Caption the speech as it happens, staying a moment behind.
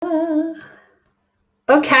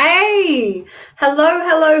Okay. Hello,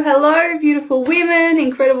 hello, hello, beautiful women,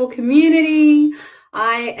 incredible community.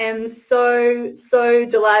 I am so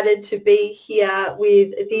delighted to be here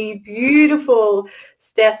with the beautiful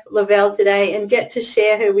Steph Lavelle today and get to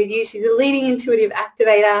share her with you. She's a leading intuitive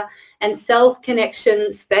activator and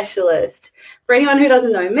self-connection specialist. For anyone who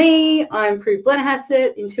doesn't know me, I'm Prue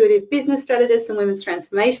Blennerhassett, intuitive business strategist and women's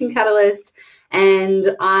transformation catalyst.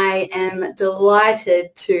 And I am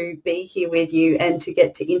delighted to be here with you and to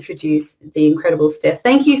get to introduce the incredible Steph.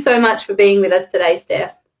 Thank you so much for being with us today,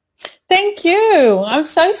 Steph. Thank you. I'm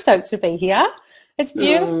so stoked to be here. It's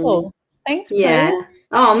beautiful. Thanks, Yeah. Prue.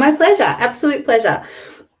 Oh, my pleasure. Absolute pleasure.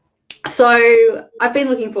 So I've been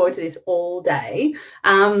looking forward to this all day.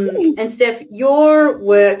 And Steph, your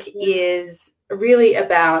work is really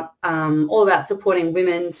about all about supporting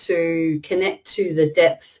women to connect to the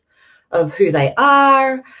depths of who they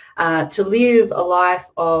are, to live a life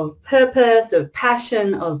of purpose, of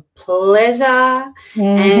passion, of pleasure,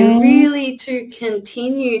 and really to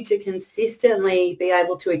continue to consistently be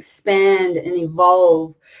able to expand and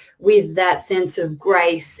evolve with that sense of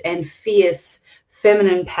grace and fierce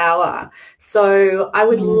feminine power. So I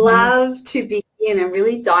would love to begin and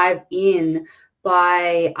really dive in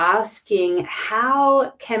by asking,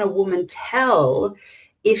 how can a woman tell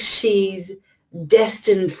if she's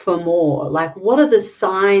destined for more? Like, what are the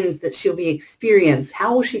signs that she'll be experiencing?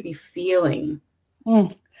 How will she be feeling? The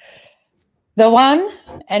one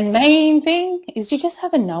and main thing is you just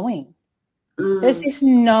have a knowing. There's this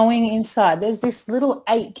knowing inside. There's this little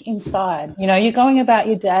ache inside. You know, you're going about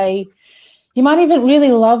your day. You might even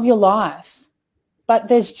really love your life, but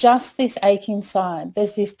there's just this ache inside.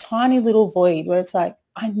 There's this tiny little void where it's like,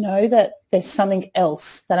 I know that there's something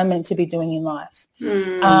else that I'm meant to be doing in life.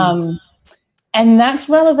 And that's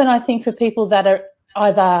relevant, I think, for people that are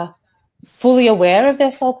either fully aware of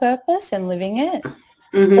their soul purpose and living it,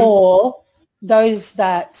 or those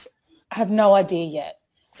that have no idea yet.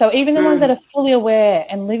 So even the ones that are fully aware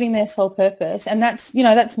and living their soul purpose, and that's, you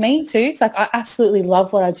know, that's me too. It's like, I absolutely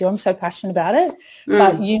love what I do. I'm so passionate about it.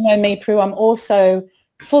 But you know me, Prue, I'm also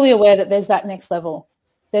fully aware that there's that next level.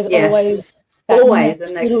 There's always that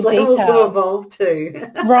The next little level detail to evolve to.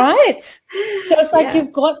 right? So it's like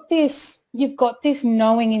you've got this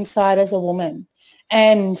knowing inside as a woman.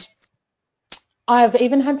 And I've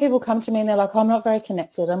even had people come to me and they're like, oh, I'm not very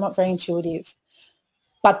connected. I'm not very intuitive.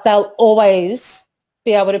 But they'll always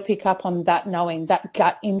be able to pick up on that knowing, that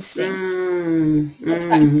gut instinct. It's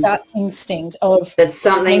that gut instinct of that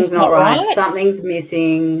something's not right, something's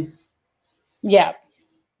missing. Yeah.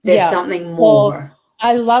 There's something more. Or,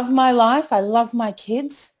 I love my life. I love my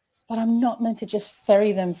kids, but I'm not meant to just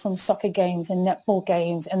ferry them from soccer games and netball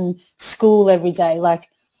games and school every day. Like,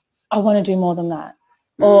 I want to do more than that.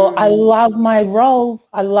 Or I love my role.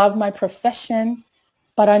 I love my profession,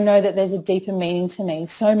 but I know that there's a deeper meaning to me.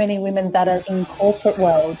 So many women that are in corporate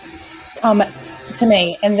world come to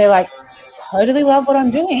me and they're like, totally love what I'm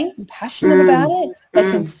doing. I'm passionate about it. They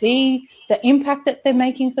can see the impact that they're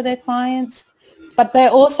making for their clients, but they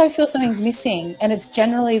also feel something's missing. And it's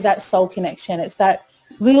generally that soul connection. It's that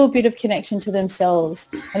little bit of connection to themselves.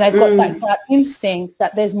 And they've got that gut instinct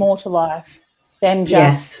that there's more to life than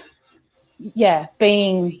just,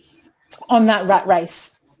 being on that rat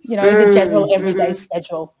race, you know, the general everyday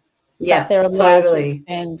schedule. Yeah, that they're allowed to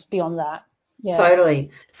expand beyond that. Yeah. Totally.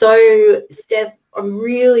 So, Steph, I'm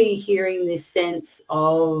really hearing this sense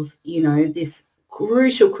of, you know, this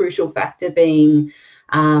crucial factor being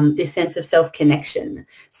this sense of self-connection.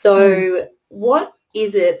 So what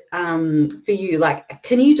is it for you? Like,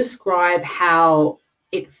 can you describe how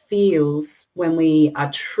it feels when we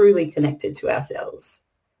are truly connected to ourselves?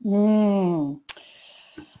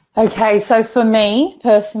 Okay, so for me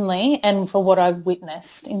personally, and for what I've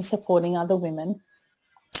witnessed in supporting other women,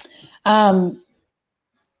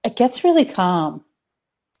 it gets really calm,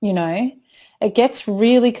 you know. It gets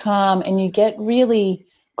really calm and you get really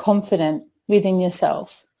confident within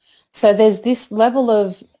yourself. So there's this level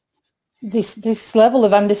of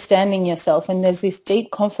understanding yourself, and there's this deep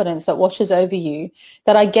confidence that washes over you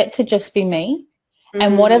that I get to just be me,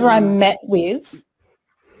 and whatever I'm met with,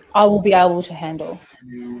 I will be able to handle.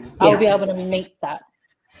 I will be able to meet that,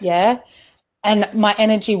 and my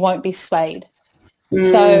energy won't be swayed.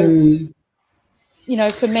 So, you know,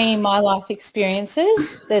 for me, my life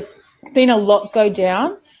experiences, there's been a lot go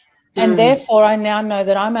down, and therefore I now know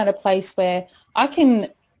that I'm at a place where I can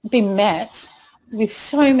be met with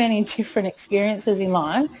so many different experiences in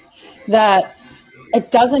life that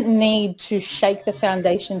it doesn't need to shake the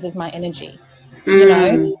foundations of my energy. You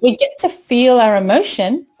know, we get to feel our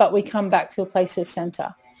emotion, but we come back to a place of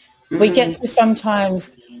center. We get to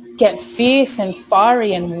sometimes get fierce and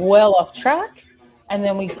fiery and well off track, and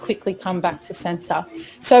then we quickly come back to center.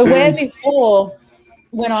 So where before,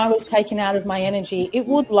 when I was taken out of my energy, it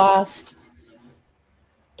would last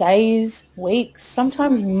days, weeks,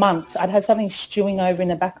 sometimes months. I'd have something stewing over in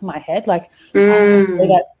the back of my head, like, oh,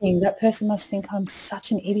 that thing, that person must think I'm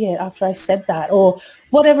such an idiot after I said that, or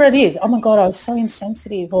whatever it is. Oh my God, I was so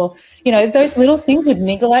insensitive, or, you know, those little things would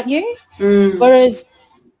niggle at you. Whereas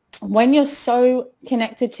when you're so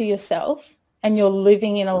connected to yourself and you're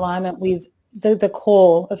living in alignment with the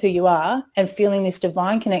core of who you are and feeling this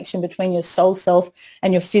divine connection between your soul self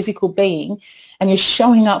and your physical being, and you're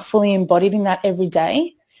showing up fully embodied in that every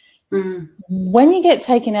day, when you get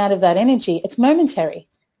taken out of that energy, it's momentary.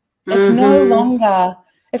 It's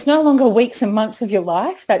no longer weeks and months of your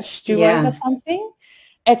life that stew over something.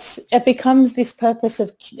 It becomes this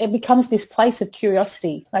place of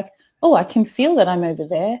curiosity. Like, oh, I can feel that I'm over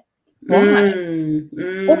there. Why?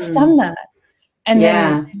 What's done that? And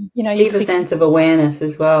then, you know, deeper sense of awareness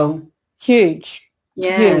as well. Huge.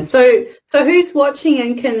 Yeah. Huge. So who's watching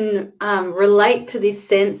and can relate to this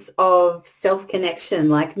sense of self-connection,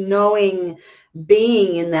 like knowing,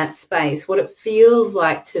 being in that space, what it feels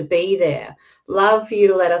like to be there? Love for you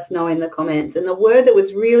to let us know in the comments. And the word that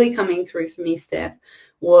was really coming through for me, Steph,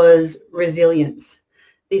 was resilience.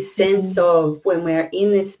 This sense of when we're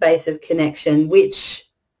in this space of connection, which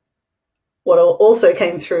what also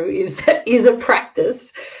came through is that is a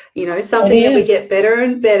practice, you know, something that we get better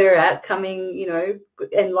and better at coming, you know,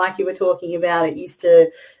 and like you were talking about, it used to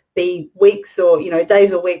be weeks or, you know,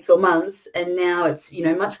 days or weeks or months, and now it's, you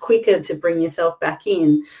know, much quicker to bring yourself back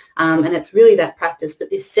in. And it's really that practice, but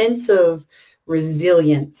this sense of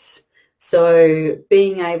resilience. So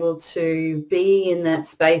being able to be in that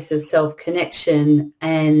space of self-connection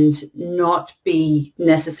and not be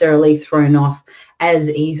necessarily thrown off as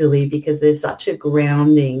easily because there's such a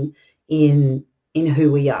grounding in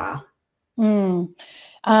who we are.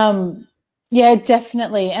 Yeah,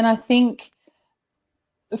 definitely. And I think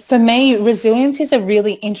for me, resilience is a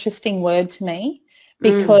really interesting word to me,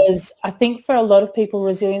 because I think for a lot of people,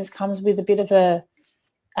 resilience comes with a bit of a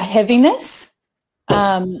heaviness.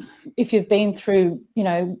 If you've been through, you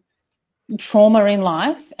know, trauma in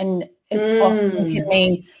life, and it often can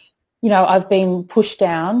mean, you know, I've been pushed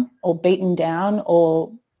down or beaten down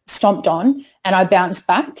or stomped on and I bounce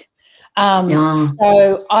back.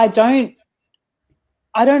 So I don't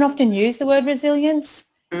often use the word resilience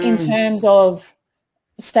in terms of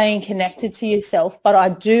staying connected to yourself, but I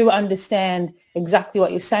do understand exactly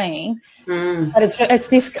what you're saying. But it's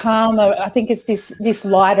this calmer, I think it's this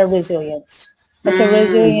lighter resilience. It's a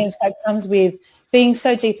resilience that comes with being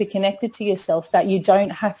so deeply connected to yourself that you don't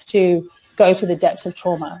have to go to the depths of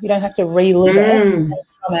trauma. You don't have to relive it and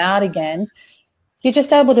come out again. You're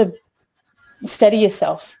just able to steady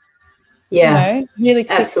yourself. Yeah, you know, really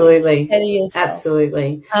quickly absolutely. steady yourself.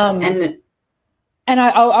 Absolutely. And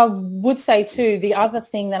I would say too, the other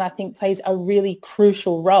thing that I think plays a really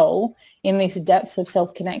crucial role in this depths of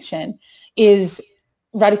self-connection is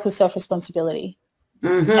radical self-responsibility.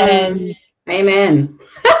 And amen.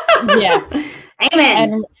 Yeah.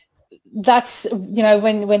 Amen. And that's, you know,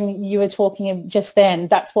 when you were talking just then,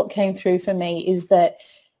 that's what came through for me, is that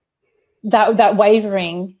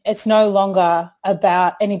wavering, it's no longer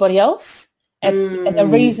about anybody else. And the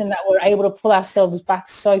reason that we're able to pull ourselves back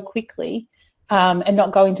so quickly and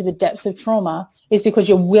not go into the depths of trauma is because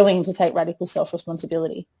you're willing to take radical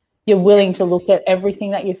self-responsibility. You're willing to look at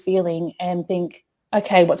everything that you're feeling and think,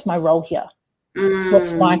 okay, what's my role here?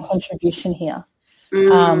 What's my contribution here?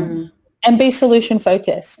 And be solution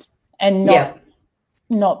focused and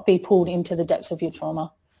not be pulled into the depths of your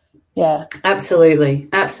trauma. Yeah. Absolutely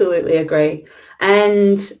agree.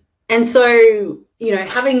 And so, you know,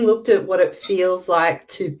 having looked at what it feels like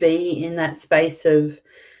to be in that space of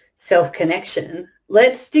self-connection,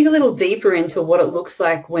 let's dig a little deeper into what it looks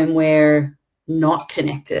like when we're not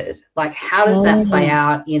connected. Like, how does that play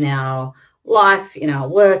out in our life, in our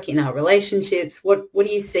work, in our relationships? What do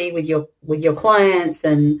you see with your clients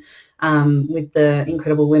and with the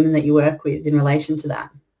incredible women that you work with in relation to that?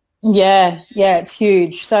 Yeah, it's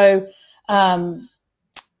huge. So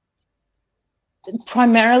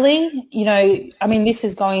primarily, you know, I mean, this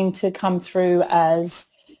is going to come through as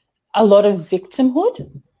a lot of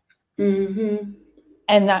victimhood.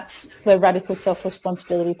 And that's where radical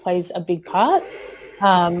self-responsibility plays a big part.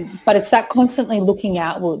 But it's that constantly looking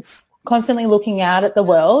outwards, constantly looking out at the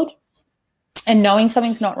world and knowing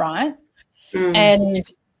something's not right and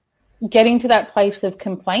getting to that place of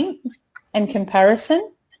complaint and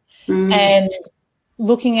comparison and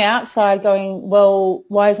looking outside going, well,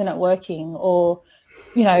 why isn't it working? Or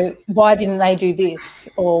you know, why didn't they do this?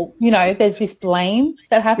 Or, you know, there's this blame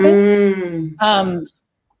that happens.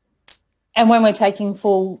 And when we're taking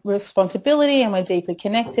full responsibility and we're deeply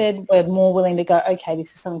connected, we're more willing to go, okay,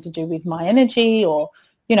 this is something to do with my energy, or,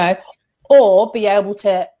 you know, or be able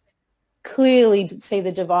to clearly see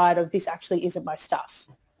the divide of this actually isn't my stuff.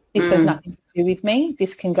 This has nothing to do with me.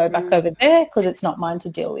 This can go back over there because it's not mine to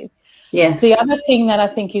deal with. Yes. The other thing that I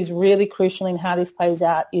think is really crucial in how this plays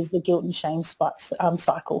out is the guilt and shame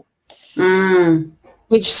cycle,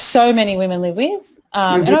 which so many women live with.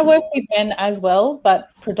 And I work with men as well, but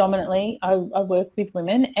predominantly I work with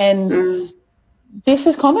women. And this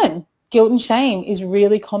is common. Guilt and shame is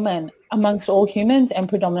really common amongst all humans and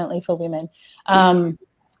predominantly for women.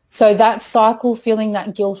 So that cycle, feeling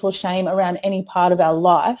that guilt or shame around any part of our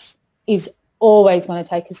life, is always going to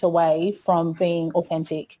take us away from being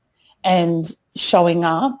authentic and showing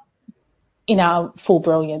up in our full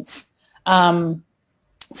brilliance. So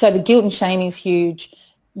the guilt and shame is huge,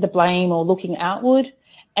 the blame or looking outward,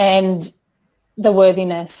 and the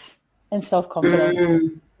worthiness and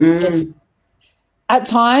self-confidence. Yes. At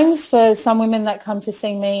times, for some women that come to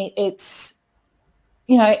see me, it's,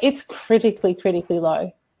 you know, it's critically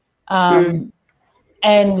low. And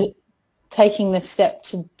taking the step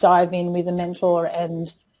to dive in with a mentor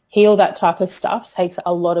and heal that type of stuff takes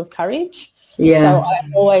a lot of courage. Yeah. So I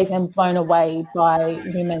always am blown away by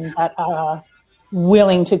women that are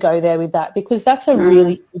willing to go there with that, because that's a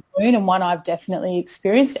really good wound, and one I've definitely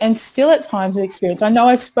experienced and still at times experience. I know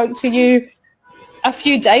I spoke to you a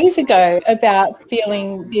few days ago about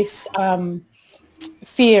feeling this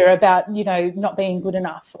fear about, you know, not being good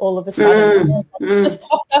enough all of a sudden. It just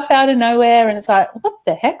popped up out of nowhere, and it's like, what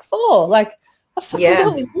the heck for? Like, I fucking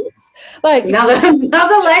dealt with this. Like another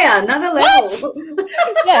layer, another level.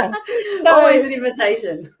 Yeah. So, always an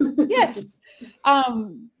invitation. Yes.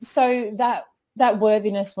 So that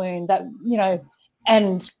worthiness wound, that, you know,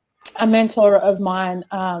 and a mentor of mine,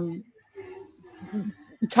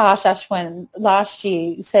 Tash Ashwin, last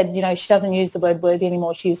year said, you know, she doesn't use the word worthy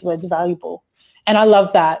anymore. She uses the words valuable. And I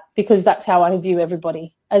love that, because that's how I view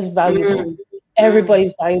everybody, as valuable.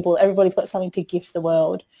 Everybody's valuable. Everybody's got something to gift the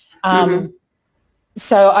world.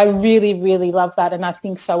 So I really love that. And I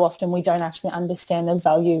think so often we don't actually understand the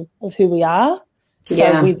value of who we are.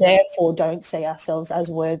 So we therefore don't see ourselves as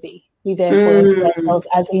worthy. We therefore don't see ourselves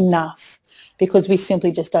as enough, because we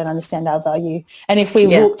simply just don't understand our value. And if we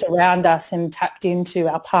looked around us and tapped into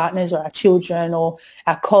our partners or our children or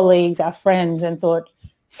our colleagues, our friends, and thought,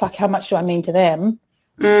 fuck, how much do I mean to them?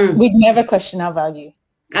 We'd never question our value.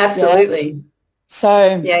 Absolutely. Yeah?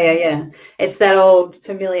 So yeah. It's that old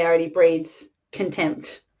familiarity breeds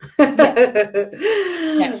contempt.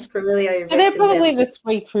 Yes. Familiarity. So they're probably the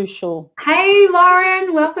three crucial. Hey,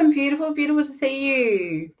 Lauren, welcome. Beautiful to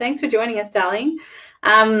see you. Thanks for joining us, darling.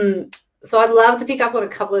 So I'd love to pick up on a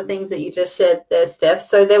couple of things that you just shared there, Steph.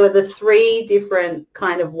 So there were the three different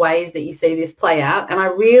kind of ways that you see this play out. And I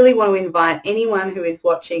really want to invite anyone who is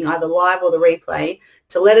watching either live or the replay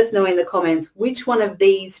to let us know in the comments which one of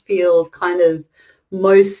these feels kind of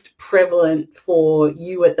most prevalent for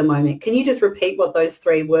you at the moment. Can you just repeat what those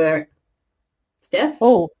three were, Steph?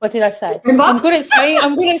 Oh, what did I say? Remember? I'm good at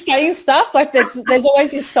saying stuff. Like there's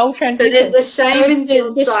always this soul transition. So there's the shame and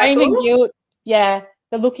guilt cycle. Shame and guilt. Yeah.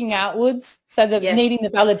 The looking outwards, so the needing the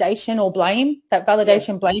validation or blame, that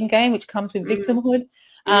validation blame game, which comes with victimhood,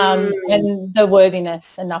 and the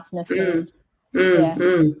worthiness, enoughness.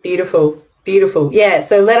 Beautiful. Yeah,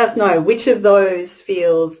 so let us know which of those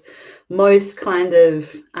feels most kind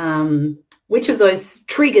of, which of those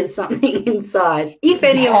triggers something inside, if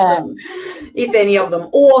any of them,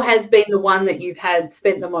 or has been the one that you've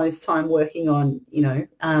spent the most time working on, you know,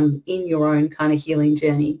 in your own kind of healing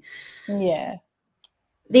journey. Yeah.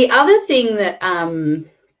 The other thing that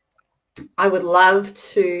I would love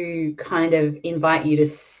to kind of invite you to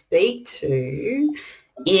speak to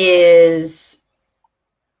is,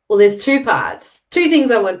 well, there's two parts, two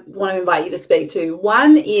things I would want to invite you to speak to.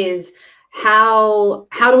 One is how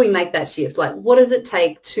do we make that shift? Like, what does it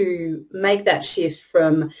take to make that shift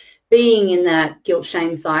from being in that guilt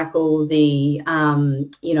shame cycle, the,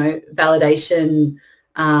 you know, validation,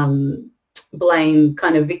 blame,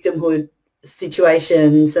 kind of victimhood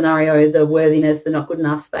situation, scenario, the worthiness, the not good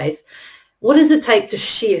enough space. What does it take to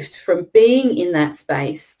shift from being in that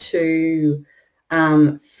space to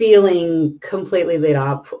feeling completely lit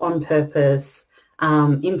up, on purpose,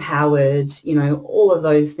 empowered, you know, all of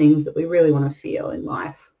those things that we really want to feel in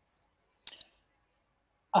life?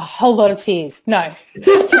 A whole lot of tears. No.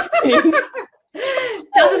 Just kidding.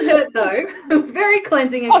 Doesn't hurt though. Very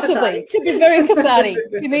cleansing and possibly. Cathartic. Could be very cathartic.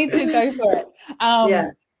 You need to go for it.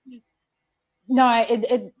 No,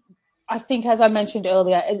 I think, as I mentioned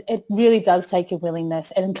earlier, it really does take a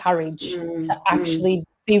willingness and courage to actually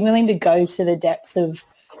be willing to go to the depths of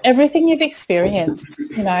everything you've experienced,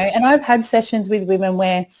 you know. And I've had sessions with women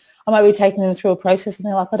where I might be taking them through a process and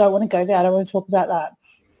they're like, I don't want to go there, I don't want to talk about that.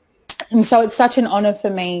 And so it's such an honor for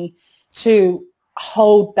me to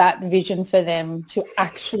hold that vision for them to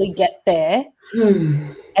actually get there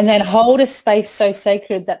and then hold a space so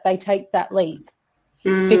sacred that they take that leap.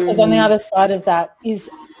 Because on the other side of that is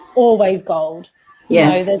always gold. You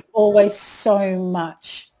know, there's always so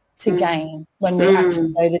much to gain when we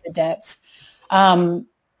actually go to the depths.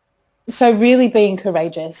 So really being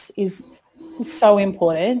courageous is so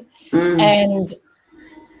important. And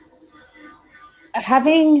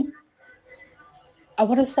having, I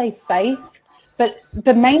want to say faith,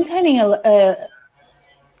 but maintaining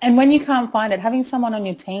and when you can't find it, having someone on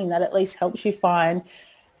your team that at least helps you find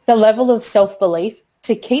the level of self-belief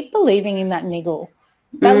to keep believing in that niggle.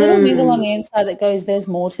 That little niggle on the inside that goes, there's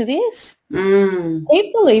more to this.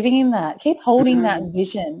 Keep believing in that. Keep holding that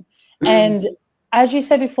vision. And as you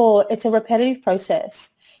said before, it's a repetitive process.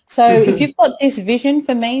 So if you've got this vision,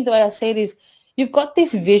 for me, the way I see it is you've got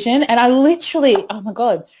this vision, and I literally, oh my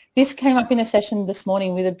God, this came up in a session this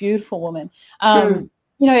morning with a beautiful woman.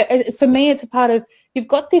 You know, for me, it's a part of, you've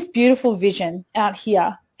got this beautiful vision out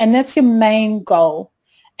here, and that's your main goal.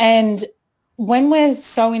 And when we're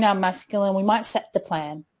so in our masculine, we might set the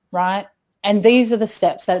plan, right? And these are the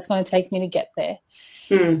steps that it's going to take me to get there.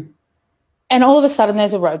 And all of a sudden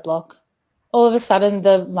there's a roadblock. All of a sudden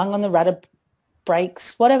the lung on the rudder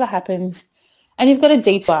breaks, whatever happens, and you've got a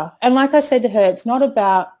detour. And like I said to her, it's not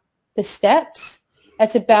about the steps.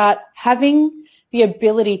 It's about having the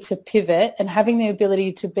ability to pivot and having the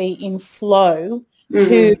ability to be in flow,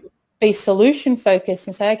 to be solution focused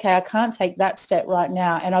and say, okay, I can't take that step right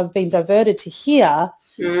now, and I've been diverted to here.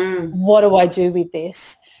 What do I do with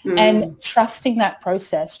this? And trusting that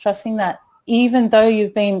process, trusting that even though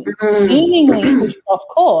you've been seemingly pushed off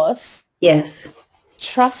course,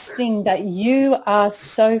 trusting that you are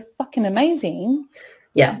so fucking amazing,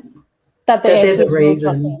 that the answers will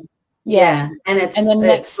drop in. And the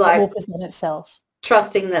next step will present itself.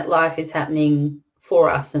 Trusting that life is happening for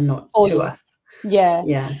us and not to us.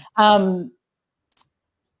 And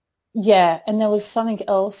there was something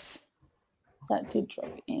else that did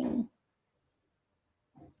drop in.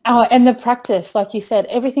 Oh, and the practice, like you said,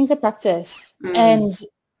 everything's a practice. And,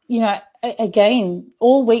 you know, again,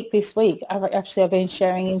 all week this week, I've been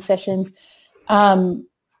sharing in sessions,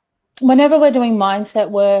 whenever we're doing mindset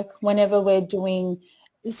work, whenever we're doing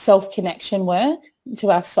self-connection work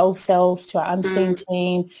to our soul self, to our unseen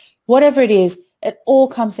team, whatever it is, it all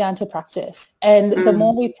comes down to practice. And the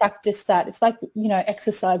more we practice that, it's like, you know,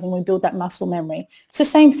 exercising, we build that muscle memory. It's the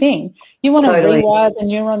same thing. You want to rewire the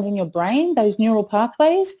neurons in your brain, those neural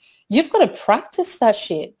pathways, you've got to practice that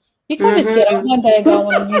shit. You can't just get up one day and go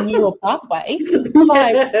on a new neural pathway.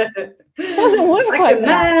 Like, it doesn't work like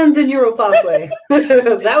that. Command a neural pathway.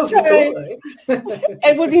 That would be cool.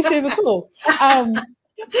 It would be super cool. And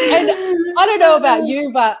I don't know about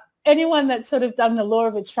you, but anyone that's sort of done the law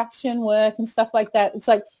of attraction work and stuff like that, it's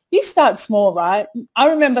like you start small, right? I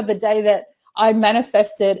remember the day that I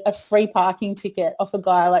manifested a free parking ticket off a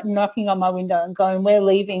guy, like knocking on my window and going, we're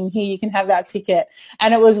leaving here, you can have that ticket.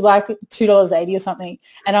 And it was like $2.80 or something.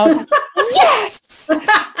 And I was like, yes!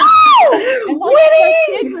 Oh! And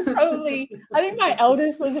my kid was probably, I think my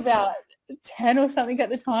eldest was about 10 or something at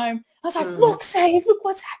the time. I was like, look, Save, look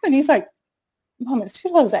what's happened. He's like, Mom, it's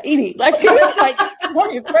 $2.80. Like, he was like,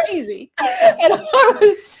 Mom, you're crazy. And I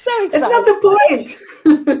was so excited. It's not the point.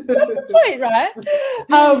 It's not the point, right?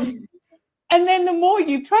 And then the more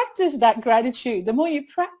you practice that gratitude, the more you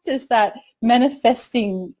practice that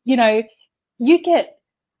manifesting, you know, you get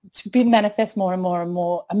to manifest more and more and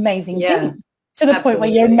more amazing things to the point where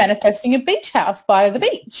you're manifesting a beach house by the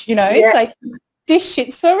beach, you know. It's like, this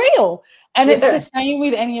shit's for real. And it's the same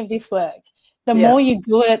with any of this work. The more you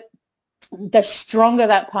do it, the stronger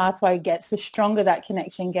that pathway gets, the stronger that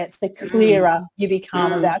connection gets, the clearer you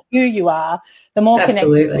become about who you are, the more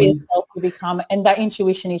connected to yourself you become, and that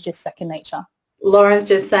intuition is just second nature. Lauren's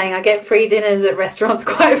just saying, I get free dinners at restaurants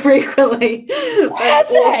quite frequently.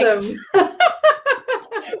 That's awesome.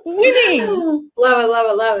 Winning. Love it,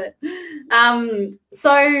 love it, love it.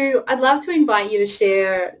 So I'd love to invite you to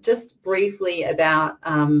share just briefly about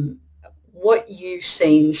what you've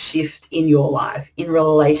seen shift in your life in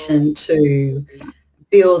relation to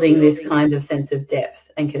building this kind of sense of depth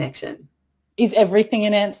and connection. Is everything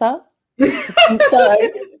an answer? So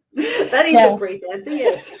that is a brief answer,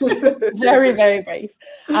 yes. Very, very brief.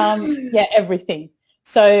 Everything.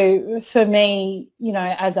 So for me, you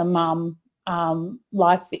know, as a mum,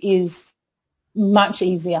 life is much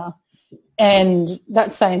easier. And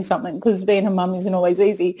that's saying something, because being a mum isn't always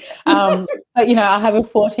easy. But, you know, I have a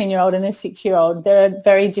 14-year-old and a 6-year-old. There are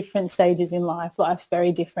very different stages in life. Life's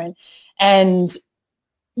very different. And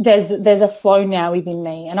there's a flow now within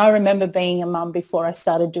me. And I remember being a mum before I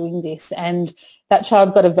started doing this, and that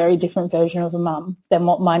child got a very different version of a mum than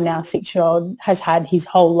what my now 6-year-old has had his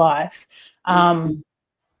whole life.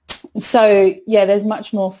 So, yeah, there's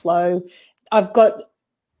much more flow. I've got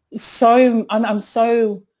I'm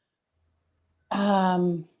so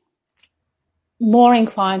more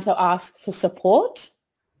inclined to ask for support,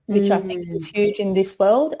 which I think is huge in this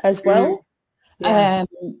world as well. Yeah.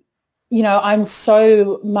 You know, I'm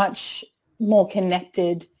so much more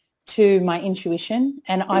connected to my intuition,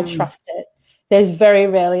 and I trust it. There's very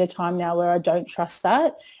rarely a time now where I don't trust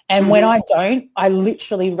that. And when I don't, I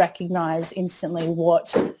literally recognize instantly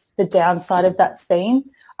what the downside of that's been.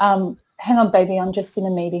 Hang on, baby, I'm just in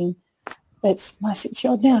a meeting. It's my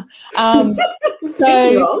 6-year-old now.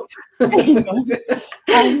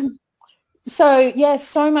 So, yeah,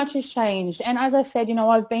 so much has changed. And as I said, you know,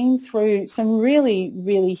 I've been through some really,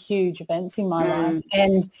 really huge events in my life.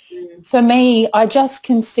 And for me, I just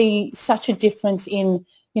can see such a difference in,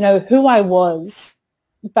 you know, who I was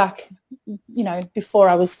back, you know, before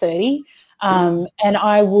I was 30. And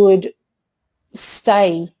I would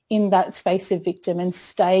stay in that space of victim and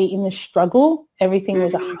stay in the struggle. Everything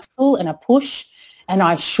was a hustle and a push, and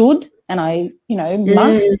I should, and I, you know,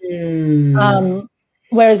 must.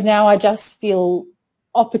 Whereas now I just feel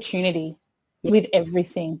opportunity with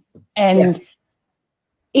everything. And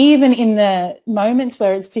even in the moments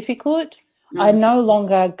where it's difficult, I no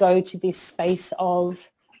longer go to this space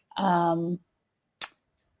of,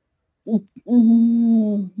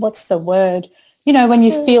 what's the word? You know, when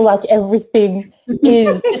you feel like everything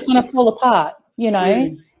is just going to fall apart, you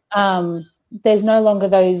know, there's no longer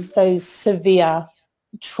those severe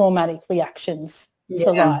traumatic reactions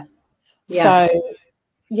to life. So,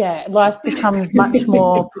 yeah, life becomes much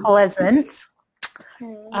more pleasant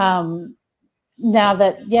now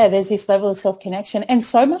that, there's this level of self-connection, and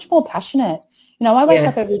so much more passionate. You know, I wake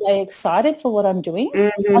up every day excited for what I'm doing.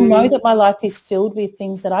 I know that my life is filled with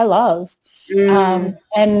things that I love,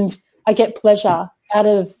 and I get pleasure out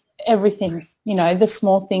of everything, you know, the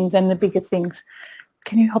small things and the bigger things.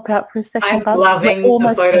 Can you hop out for a second? I'm loving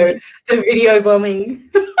the photo, the video bombing.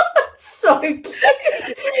 So cute.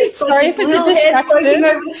 Sorry if it's a distraction.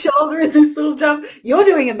 Over the shoulder in this little jump. You're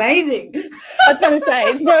doing amazing. I was going to say,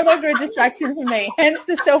 it's no longer a distraction for me. Hence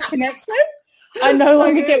the self-connection. I no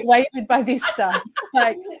longer get wavered by this stuff.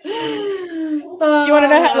 Like, you want to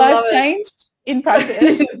know how life's changed? In practice.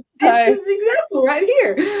 This is the example right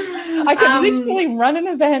here. I can literally run an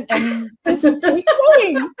event and just keep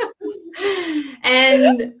going.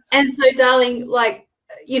 And so, darling, like,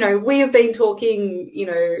 you know, we have been talking, you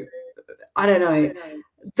know, I don't know,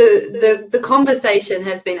 the conversation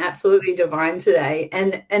has been absolutely divine today,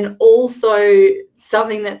 and also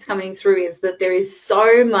something that's coming through is that there is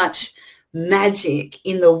so much magic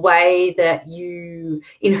in the way that in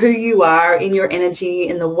who you are, in your energy,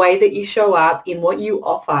 in the way that you show up, in what you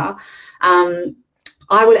offer.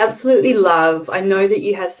 I would absolutely love, I know that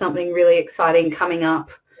you have something really exciting coming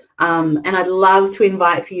up, and I'd love to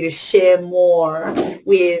invite for you to share more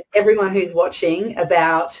with everyone who's watching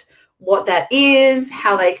about what that is,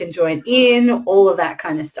 how they can join in, all of that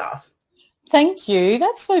kind of stuff. Thank you.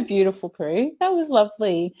 That's so beautiful, Prue. That was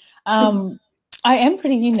lovely. I am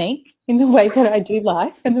pretty unique in the way that I do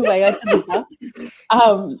life and the way I deliver.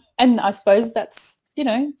 And I suppose that's, you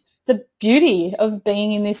know, the beauty of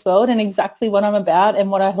being in this world and exactly what I'm about and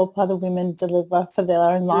what I help other women deliver for their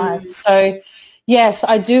own life. So, yes,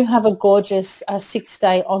 I do have a gorgeous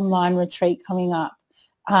 6-day online retreat coming up.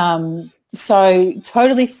 So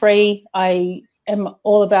totally free. I am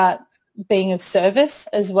all about being of service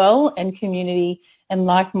as well, and community and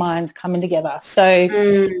like minds coming together. So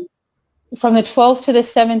from the 12th to the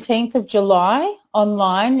 17th of July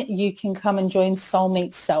online, you can come and join Soul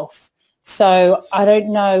Meets Self. So I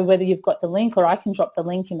don't know whether you've got the link, or I can drop the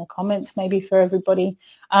link in the comments maybe for everybody.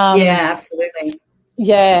 Yeah, absolutely.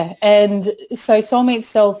 Yeah, and so Soul Meets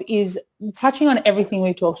Self is touching on everything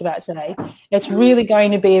we've talked about today. It's really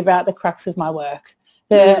going to be about the crux of my work,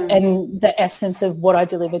 and the essence of what I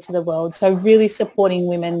deliver to the world. So really supporting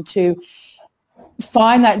women to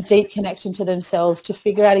find that deep connection to themselves, to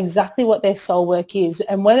figure out exactly what their soul work is,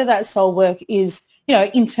 and whether that soul work is, you know,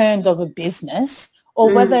 in terms of a business,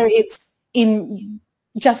 or whether it's in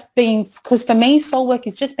just being, because for me, soul work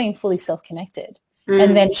is just being fully self-connected.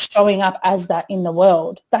 And then showing up as that in the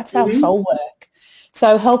world. That's our soul work.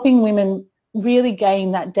 So helping women really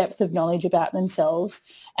gain that depth of knowledge about themselves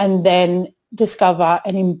and then discover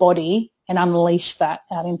and embody and unleash that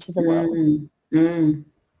out into the world. Mm, mm.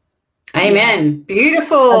 Yeah. Amen. So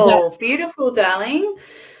Beautiful. that's, Beautiful, darling.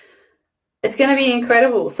 It's going to be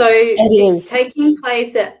incredible. So it it's is. taking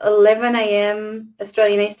place at 11 a.m.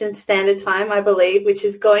 Australian Eastern Standard Time, I believe, which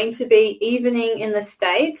is going to be evening in the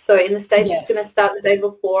States. So in the States, it's going to Yes. start the day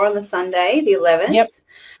before on the Sunday, the 11th. Yep.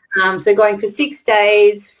 So going for 6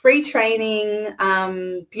 days, free training,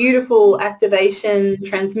 beautiful activation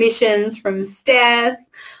transmissions from Steph.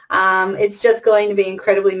 It's just going to be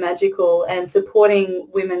incredibly magical and supporting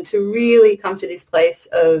women to really come to this place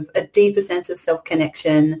of a deeper sense of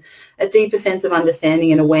self-connection, a deeper sense of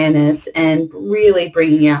understanding and awareness, and really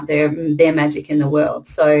bringing out their magic in the world.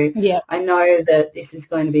 So Yep. I know that this is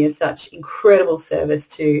going to be such incredible service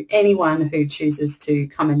to anyone who chooses to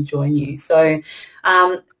come and join you. So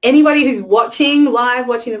anybody who's watching live,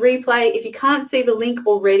 watching the replay, if you can't see the link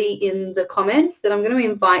already in the comments, then I'm going to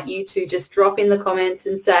invite you to just drop in the comments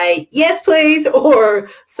and say, yes, please, or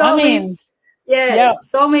I'm in. soulmates. Yeah, Yep.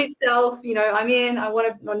 soulmate self, I'm in, I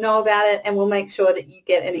want to know about it, and we'll make sure that you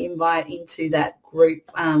get an invite into that group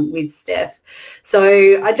with Steph.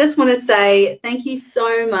 So I just want to say thank you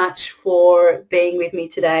so much for being with me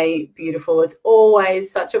today. Beautiful. It's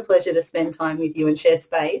always such a pleasure to spend time with you and share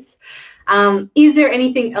space. Is there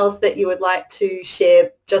anything else that you would like to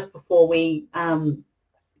share just before we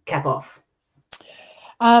cap off?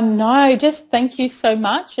 No, just thank you so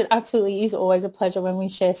much. It absolutely is always a pleasure when we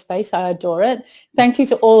share space. I adore it. Thank you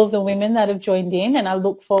to all of the women that have joined in, and I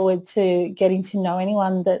look forward to getting to know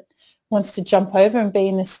anyone that wants to jump over and be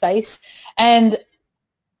in this space. And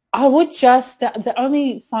I would just, the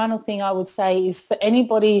only final thing I would say is for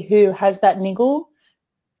anybody who has that niggle,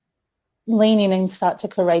 lean in and start to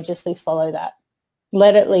courageously follow that.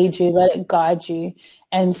 Let it lead you, let it guide you,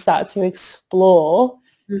 and start to explore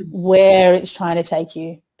where it's trying to take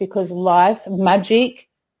you, because life, magic,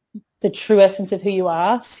 the true essence of who you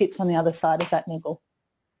are sits on the other side of that niggle.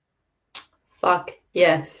 Fuck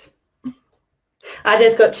yes. I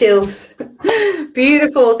just got chills.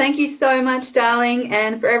 Beautiful. Thank you so much, darling.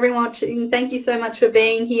 And for everyone watching, thank you so much for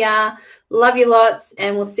being here. Love you lots,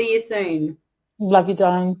 and we'll see you soon. Love you,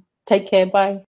 darling. Take care. Bye.